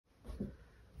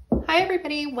Hi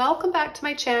everybody, welcome back to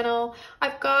my channel.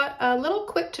 I've got a little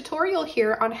quick tutorial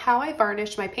here on how I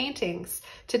varnish my paintings.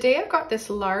 Today I've got this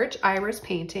large iris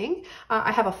painting.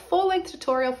 I have a full-length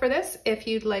tutorial for this if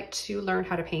you'd like to learn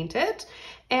how to paint it.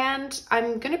 And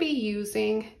I'm going to be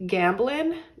using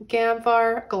Gamblin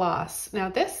Gamvar Gloss. Now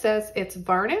this says it's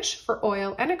varnish for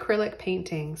oil and acrylic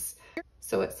paintings.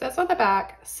 So it says on the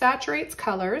back, saturates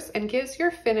colors and gives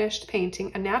your finished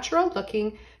painting a natural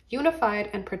looking, unified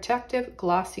and protective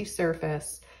glossy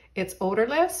surface. It's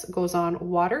odorless, goes on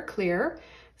water clear,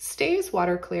 stays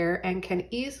water clear, and can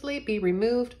easily be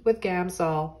removed with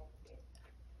Gamsol.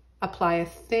 Apply a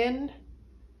thin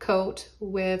coat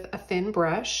with a thin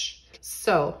brush.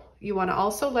 So you want to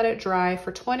also let it dry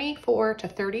for 24 to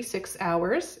 36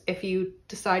 hours if you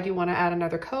decide you want to add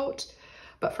another coat.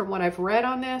 But from what I've read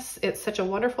on this, it's such a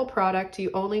wonderful product, you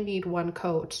only need one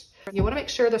coat. You want to make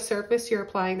sure the surface you're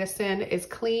applying this in is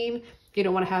clean. You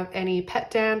don't want to have any pet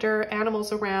dander,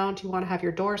 animals around. You want to have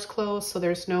your doors closed so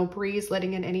there's no breeze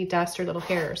letting in any dust or little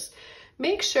hairs.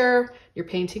 Make sure your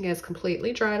painting is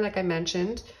completely dry, like I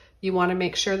mentioned. You want to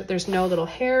make sure that there's no little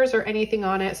hairs or anything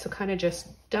on it, so kind of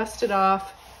just dust it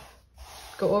off,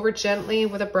 go over gently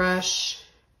with a brush,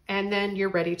 and then you're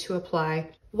ready to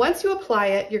apply. Once you apply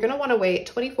it, you're going to want to wait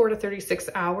 24 to 36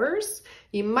 hours.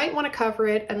 You might want to cover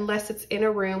it unless it's in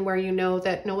a room where you know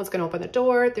that no one's going to open the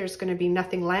door, there's going to be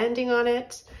nothing landing on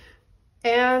it.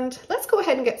 And let's go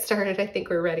ahead and get started. I think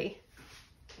we're ready.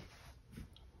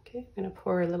 Okay, I'm going to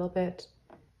pour a little bit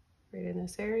right in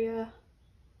this area.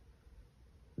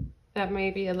 That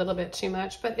may be a little bit too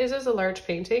much, but this is a large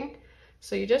painting.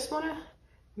 So you just want to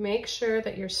make sure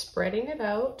that you're spreading it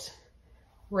out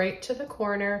right to the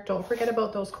corner. Don't forget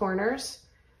about those corners.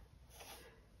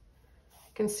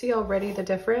 You can see already the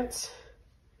difference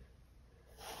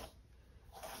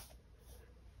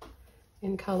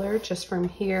in color just from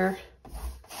here.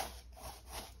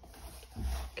 You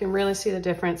can really see the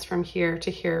difference from here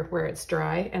to here where it's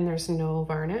dry and there's no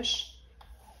varnish.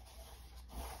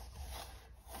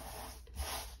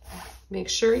 Make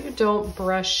sure you don't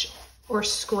brush or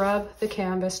scrub the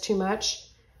canvas too much.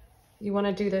 You want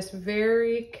to do this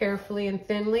very carefully and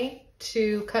thinly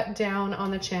to cut down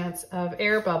on the chance of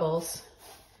air bubbles.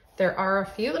 There are a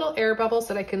few little air bubbles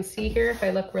that I can see here if I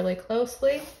look really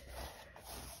closely.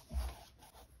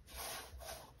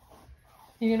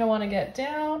 You're going to want to get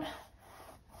down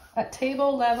at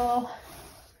table level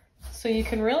so you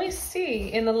can really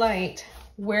see in the light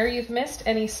where you've missed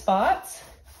any spots.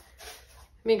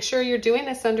 Make sure you're doing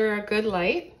this under a good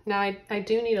light. Now I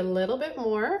do need a little bit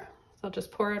more. I'll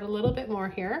just pour out a little bit more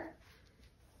here.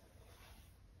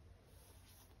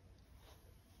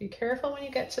 Be careful when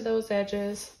you get to those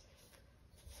edges.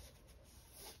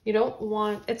 You don't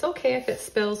want, it's okay if it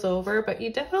spills over, but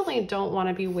you definitely don't want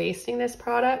to be wasting this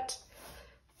product.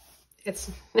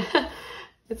 It's,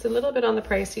 it's a little bit on the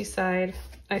pricey side.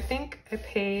 I think I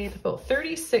paid about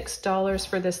 $36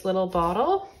 for this little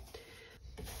bottle.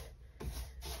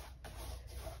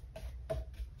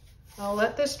 I'll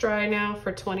let this dry now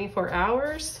for 24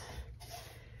 hours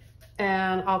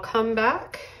and I'll come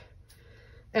back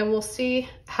and we'll see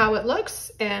how it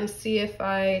looks and see if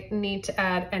I need to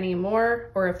add any more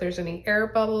or if there's any air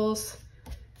bubbles.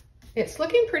 It's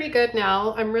looking pretty good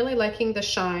now. I'm really liking the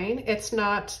shine. It's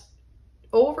not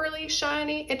overly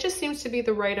shiny. It just seems to be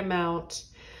the right amount.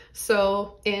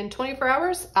 So in 24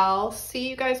 hours, I'll see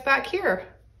you guys back here.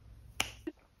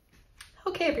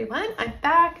 Okay everyone, I'm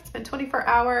back. It's been 24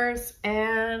 hours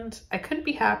and I couldn't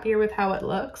be happier with how it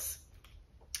looks.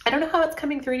 I don't know how it's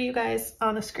coming through to you guys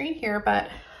on the screen here, but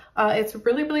it's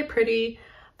really, really pretty.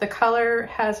 The color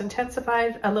has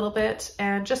intensified a little bit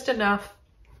and just enough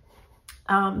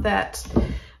that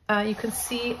you can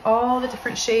see all the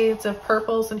different shades of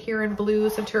purples and here in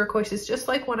blues and turquoises, just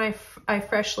like when I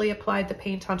freshly applied the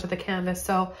paint onto the canvas.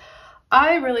 So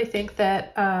I really think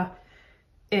that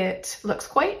it looks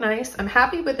quite nice. I'm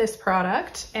happy with this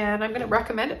product and I'm going to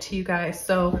recommend it to you guys.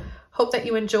 So hope that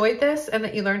you enjoyed this and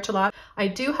that you learned a lot. I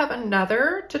do have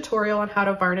another tutorial on how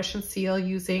to varnish and seal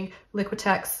using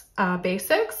Liquitex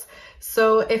Basics.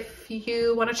 So if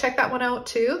you want to check that one out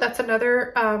too, that's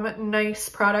another nice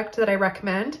product that I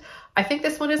recommend. I think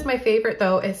this one is my favorite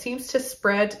though. It seems to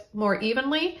spread more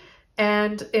evenly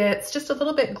and it's just a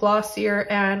little bit glossier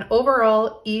and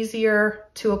overall easier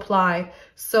to apply.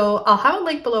 So I'll have a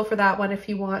link below for that one if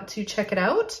you want to check it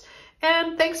out.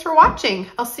 And thanks for watching.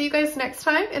 I'll see you guys next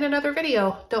time in another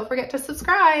video. Don't forget to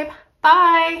subscribe.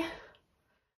 Bye.